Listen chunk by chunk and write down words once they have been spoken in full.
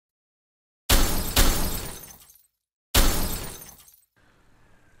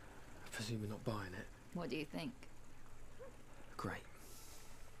presume you're not buying it. What do you think? Great.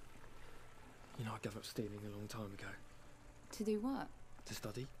 You know, I gave up stealing a long time ago. To do what? To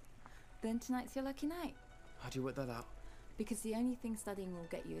study. Then tonight's your lucky night. How do you work that out? Because the only thing studying will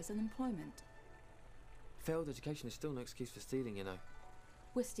get you is unemployment. Failed education is still no excuse for stealing, you know.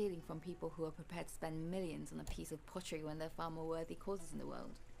 We're stealing from people who are prepared to spend millions on a piece of pottery when there are far more worthy causes in the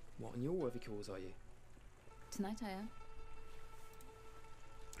world. What, and your worthy cause are you? Tonight I am.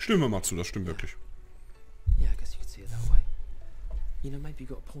 Stimmen wir mal zu, das stimmt wirklich. Yeah, I guess you could see it that way. You know, maybe you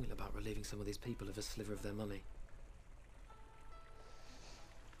got a point about relieving some of these people of a sliver of their money.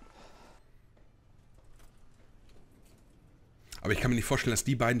 Aber ich kann mir nicht vorstellen, dass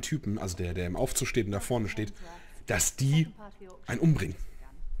die beiden Typen, also der im Aufzug steht und da vorne steht, dass die einen umbringen.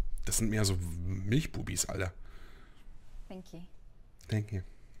 Das sind mehr so Milchbubis, Alter. Thank you. Thank you.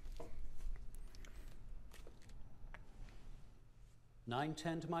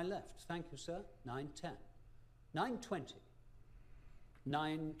 9:10 to my left. Thank you, sir. 9:10. 9:20.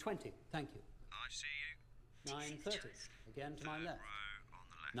 9:20. Thank you. I see you. 9:30. Again to my left.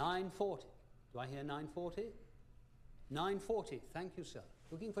 9:40. Do I hear 9:40? 9:40. Thank you, sir.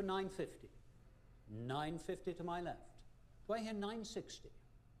 Looking for 9:50. 9:50 to my left. Do I hear 9:60?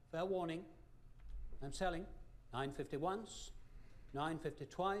 Fair warning. I'm selling. 9:50 once. 9:50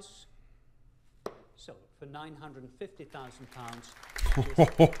 twice. Sold for £950,000.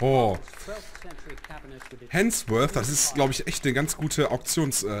 Hansworth, das ist, glaube ich, echt ein ganz gutes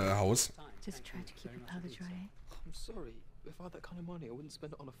Auktionshaus. Just try to keep your powder dry. I'm sorry. If I had that kind of money, I wouldn't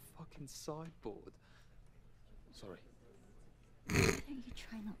spend it on a fucking sideboard. Sorry. Why don't you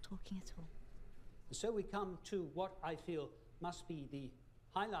try not talking at all? So we come to what I feel must be the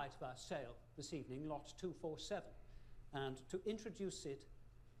highlight of our sale this evening, lot 247. And to introduce it,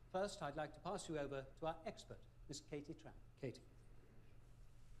 first I'd like to pass you over to our expert, Miss Katie Tran. Katie.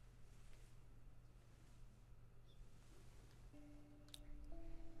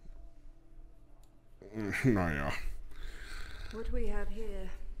 Naja. What we have here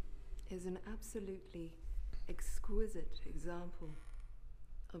is an absolutely exquisite example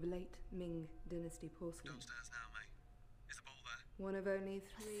of late Ming Dynasty porcelain. Downstairs now, mate. Is the bowl there? One of only What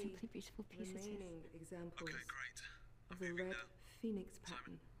a three simply beautiful piece it is. remaining examples Okay, great. I'm of the moving red now. phoenix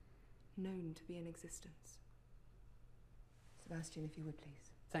pattern known to be in existence. Sebastian, if you would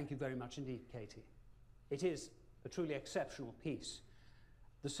please. Thank you very much indeed, Katie. It is a truly exceptional piece,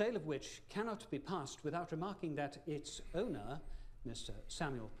 the sale of which cannot be passed without remarking that its owner, Mr.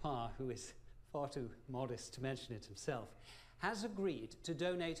 Samuel Parr, who is far too modest to mention it himself, has agreed to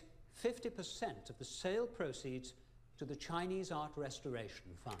donate 50% of the sale proceeds to the Chinese Art Restoration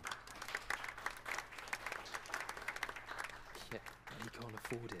Fund. Yeah, he can't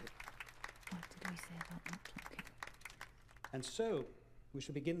afford it. What did we say about not talking? And so, we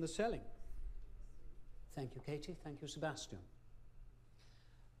shall begin the selling. Thank you, Katie. Thank you, Sebastian.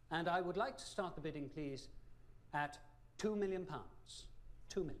 And I would like to start the bidding, please, at £2 million.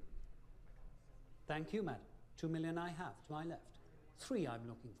 2 million. Thank you, madam. 2 million I have to my left. 3 I'm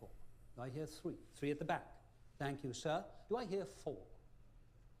looking for. Do I hear 3? 3 at the back. Thank you, sir. Do I hear 4?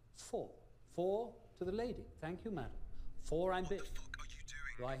 4. 4 to the lady. Thank you, madam. 4 I'm bid. What the fuck are you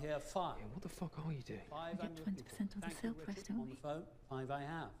doing? Do I hear 5? Yeah, what the fuck are you doing? 5 We I'm get looking for. 20% of the Thank sale you, price, Richard, don't on we? the phone. 5 I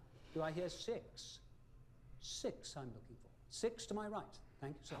have. Do I hear 6? 6 I'm looking for. 6 to my right.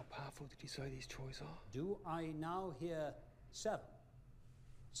 Thank you, sir. How powerful did you say these toys are? Do I now hear 7?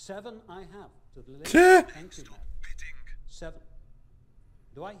 7 I have to the lady. Tja. Thank you, Stop madam. bidding. 7.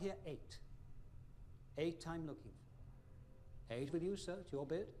 Do I hear 8? 8 I'm looking for. 8 with you, sir. It's your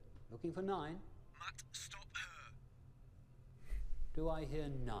bid. Looking for 9. Matt, stop her. Do I hear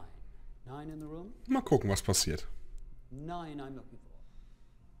 9? 9 in the room. Mal gucken, was passiert. 9 I'm looking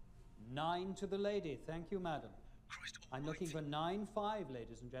for. 9 to the lady. Thank you, madam. Christ I'm looking for almighty. 9-5,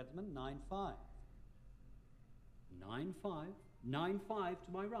 ladies and gentlemen. 9-5. 9-5. 9-5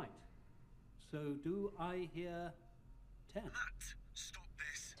 to my right. So do I hear 10? Matt, stop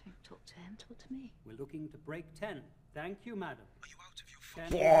this. Don't talk to him, talk to me. We're looking to break 10. Thank you, madam. Are you out of your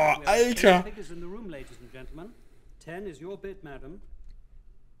 10 fucking... Boah, we have 10 Alter. figures in the room, ladies and gentlemen. 10 is your bid, madam.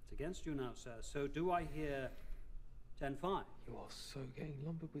 It's against you now, sir. So do I hear 10-5? You are so getting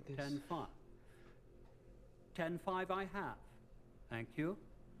lumbered with this. 10-5. 10-5 I have. Thank you.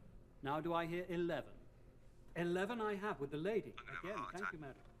 Now do I hear 11? 11 I have with the lady. I'm gonna have a Again, heart thank attack. you,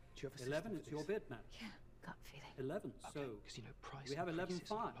 madam. Do you have a 11, system it's for your this? bid, madam. Yeah, gut feeling. 11, Okay, so because you know price we have increases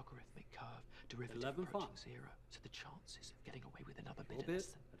 11.5. on a logarithmic curve, derivative 11.5. approaching 0, so the chances of getting away with another Your bid are bid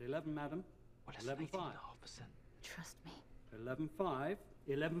less at 11, madam. well, less than 11.5. 18.5%. Trust me. 11.5.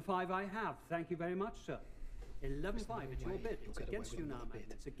 11.5 I have. Thank you very much, sir. 11-5, it's your bid. It's against you now, madam.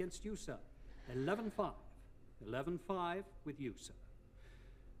 It's against you, sir. 11-5. 11-5 with you, sir.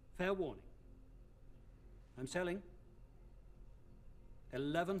 Fair warning. I'm selling.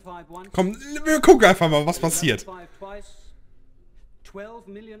 11-5 once. Komm, wir gucken einfach mal, was passiert. 11-5 twice. 12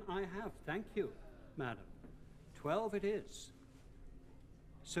 million I have. Thank you, madam. 12 it is.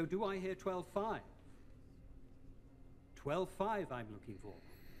 So do I hear 12-5? 12-5 I'm looking for.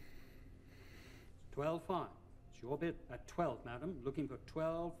 12-5. It's your bid at 12, madam. Looking for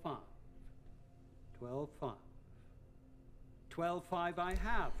 12-5. 12-5. 12-5 I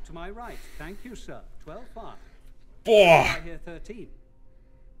have to my right. Thank you, sir. 12-5. Boah. I hear 13.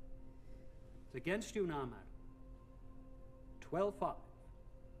 It's against you now, madam. 12-5.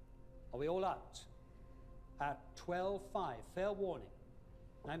 Are we all out? At 12-5. Fair warning.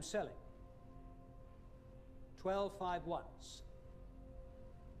 I'm selling. 12-5 once.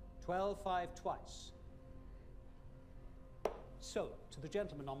 12-5 twice. So, to the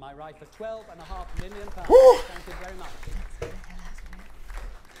gentleman on my right for £12.5 million. Thank you very much.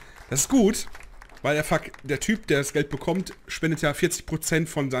 Das ist gut, weil der Typ, der das Geld bekommt, spendet ja 40%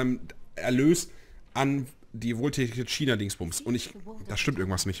 von seinem Erlös an die wohltätige China-Dingsbums. Und da stimmt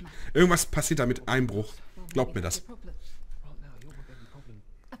irgendwas nicht. Irgendwas passiert da mit Einbruch. Glaubt mir das.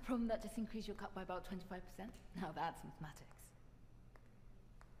 A problem that just increased your cut by about 25%? Now that's mathematics.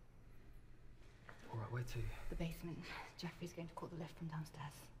 Alright, where to? The basement. Jeffrey's going to call the lift from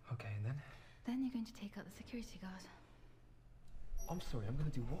downstairs. Okay, and then? Then you're going to take out the security guard. I'm sorry, I'm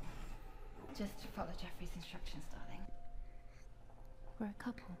gonna do what? Just follow Jeffrey's instructions, darling. We're a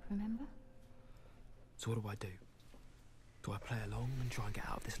couple, remember? So what do? Do I play along and try and get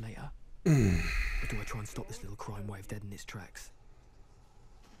out of this later? Or do I try and stop this little crime wave dead in its tracks?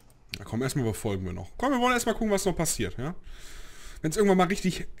 Na komm, erstmal verfolgen wir noch. Komm, wir wollen erstmal gucken, was noch passiert, ja? Wenn es irgendwann mal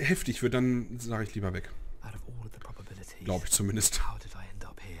richtig heftig wird, dann sage ich lieber weg. Out of all of the probabilities, Glaube ich zumindest. how did I end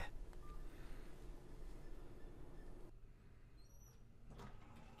up here?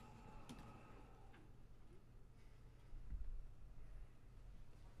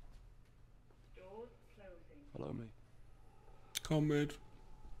 Follow me. Komm mit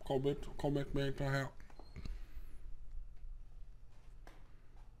mir hinterher.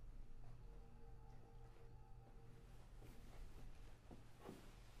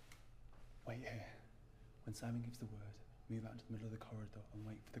 Wait here. When Simon gives the word, move out into the middle of the corridor and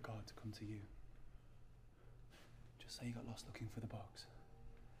wait for the guard to come to you. Just say you got lost looking for the box.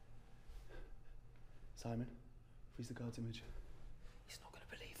 Simon, freeze the guard's image. He's not gonna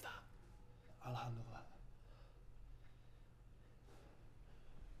believe that. I'll handle that.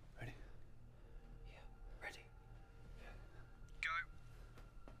 Ready? Yeah, ready. Go.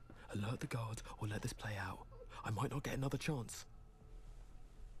 Alert the guard or let this play out. I might not get another chance.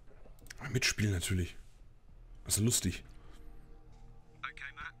 Mitspielen natürlich. Das ist lustig.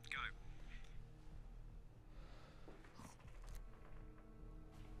 Okay, Matt, go.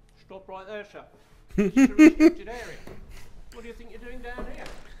 Stop right there, sir. This is a restricted area. What do you think you're doing down here?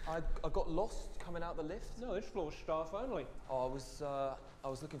 I got lost coming out the lift. No, this floor's staff only. Oh, I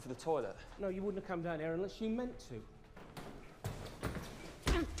was looking for the toilet. No, you wouldn't have come down here unless you meant to.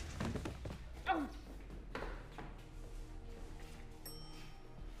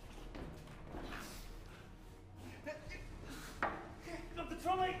 Stop the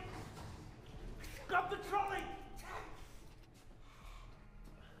trolley! Stop the trolley!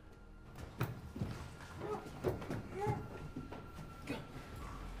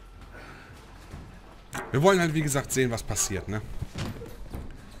 Wir wollen halt, wie gesagt, sehen, was passiert, ne?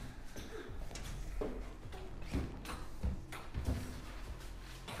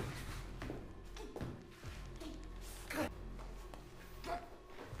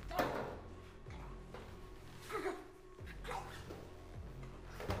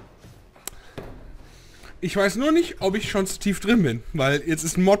 Ich weiß nur nicht, ob ich schon zu tief drin bin, weil jetzt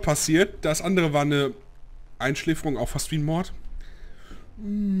ist ein Mord passiert. Das andere war eine Einschläferung, auch fast wie ein Mord.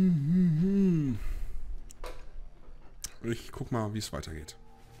 Ich guck mal, wie es weitergeht.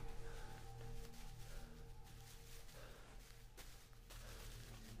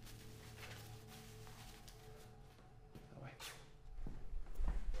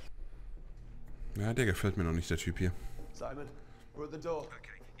 Ja, der gefällt mir noch nicht, der Typ hier. Simon, we're at the door.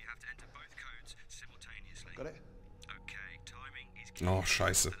 Okay, you have to enter both codes simultaneously. Got it? Okay, timing is key. Oh,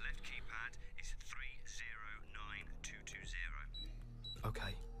 scheiße. The left keypad is 309220.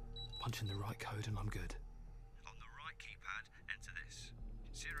 Okay, punch in the right code and I'm good. On the right keypad, enter this.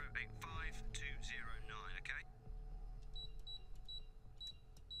 085209, okay?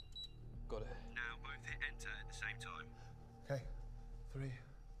 Got it. Now both hit enter at the same time. Okay. 3,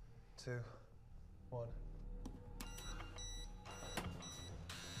 2, 1.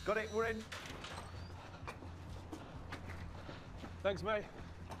 Got it, we're in. Thanks, mate.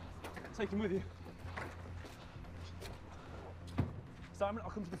 Take him with you. Simon, I'll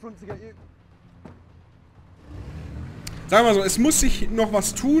come to the front to get you. Sagen wir so, es muss sich noch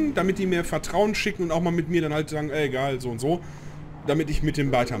was tun, damit die mir Vertrauen schicken und auch mal mit mir dann halt sagen, ey, egal, so und so. Damit ich mit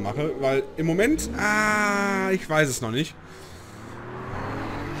dem weitermache. Weil im Moment, ich weiß es noch nicht.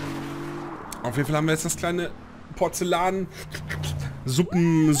 Auf jeden Fall haben wir jetzt das kleine Porzellan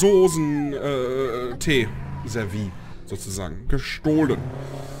Suppen, Soßen, Tee-Servie sozusagen. Gestohlen.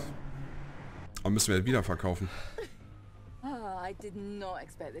 Aber müssen wir halt wieder verkaufen. Oh, I did not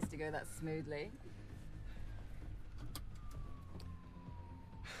expect this to go that smoothly.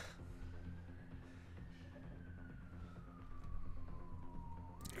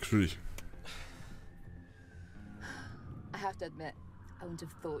 Natürlich. I have to admit, I wouldn't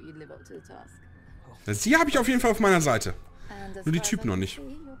have thought you'd live up to the task. Sie habe ich auf jeden Fall auf meiner Seite. And as Nur die far as Typen I noch can nicht. see,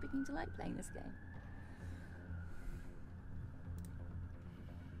 you're beginning to like playing this game.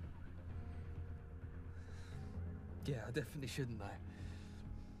 Yeah, I definitely shouldn't though.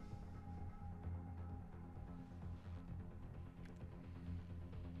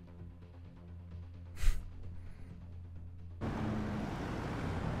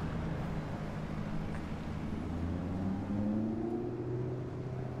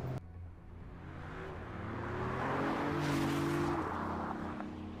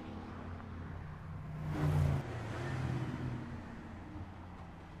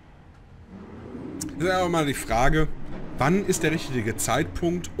 Das ist aber mal die Frage, wann ist der richtige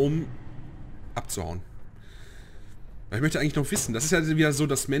Zeitpunkt, um abzuhauen? Weil ich möchte eigentlich noch wissen, das ist ja wieder so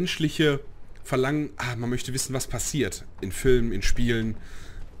das menschliche Verlangen, man möchte wissen, was passiert. In Filmen, in Spielen,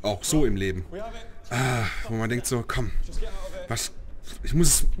 auch so im Leben. Wo man denkt so, komm, ich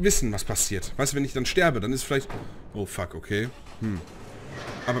muss wissen, was passiert. Weißt du, wenn ich dann sterbe, dann ist vielleicht, oh fuck, okay.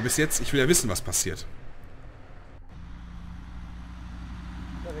 Aber bis jetzt, ich will ja wissen, was passiert.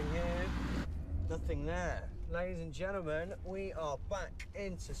 Nothing there. Ladies and gentlemen, we are back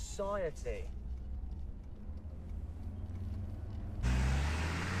in society.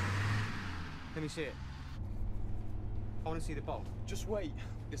 Let me see it. I want to see the bolt. Just wait.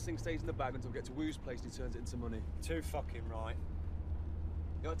 This thing stays in the bag until we get to Wu's place and he turns it into money. Too fucking right.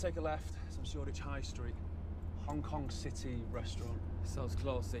 You gotta take a left. Some Shoreditch High Street. Hong Kong City restaurant. Sounds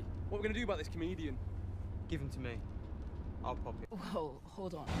classy. What are we gonna do about this comedian? Give him to me. I'll pop it. Whoa,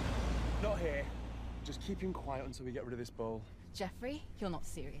 hold on. Not here. Just keep him quiet until we get rid of this bowl. Jeffrey, you're not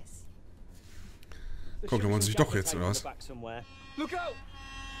serious. Kommt, da wollen sie sich doch jetzt, oder was? Look out!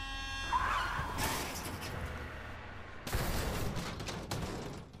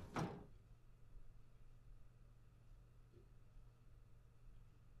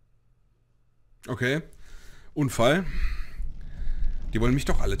 Okay. Unfall. Die wollen mich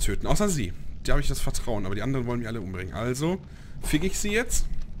doch alle töten, außer sie. Da habe ich das Vertrauen, aber die anderen wollen mich alle umbringen. Also, fick ich sie jetzt?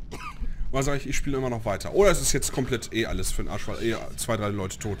 Oder sage ich spiele immer noch weiter? Oder es ist jetzt komplett alles für den Arsch, weil 2, 3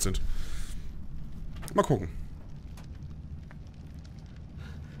 Leute tot sind. Mal gucken.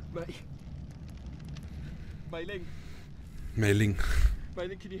 Mei-Ling. Mei-Ling.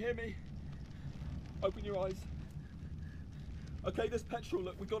 Mei-Ling, can you hear me? Open your eyes. Okay, there's petrol.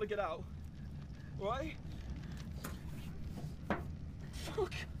 Look, we gotta get out. Alright?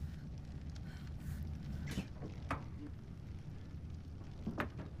 Fuck.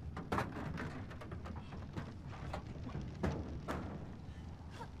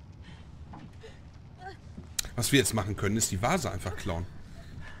 Was wir jetzt machen können, ist die Vase einfach klauen.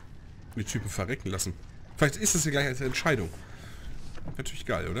 Und die Typen verrecken lassen. Vielleicht ist das ja gleich als Entscheidung. Natürlich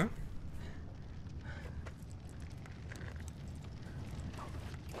geil, oder?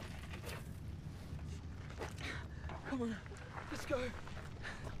 Come on, let's go.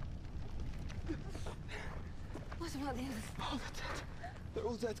 What about the others? Oh, they're dead. They're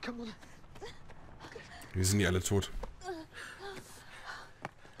all dead, come on. Wir sind die alle tot.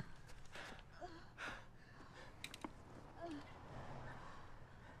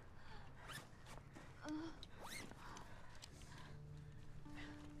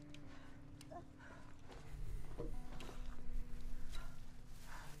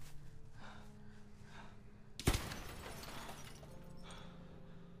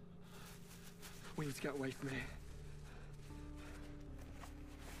 We need to get away from here.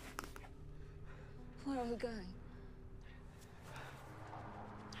 Where are we going?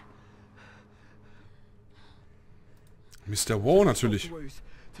 Mr. Wow natürlich.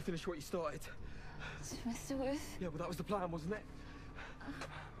 To finish what you started. Mr. Wu's? Yeah, well that was the plan, wasn't it?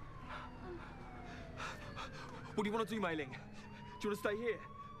 What do you want to do, Mei-Ling? Do you want to stay here?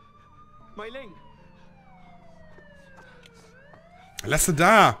 Mei-Ling? Lass sie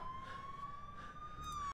da.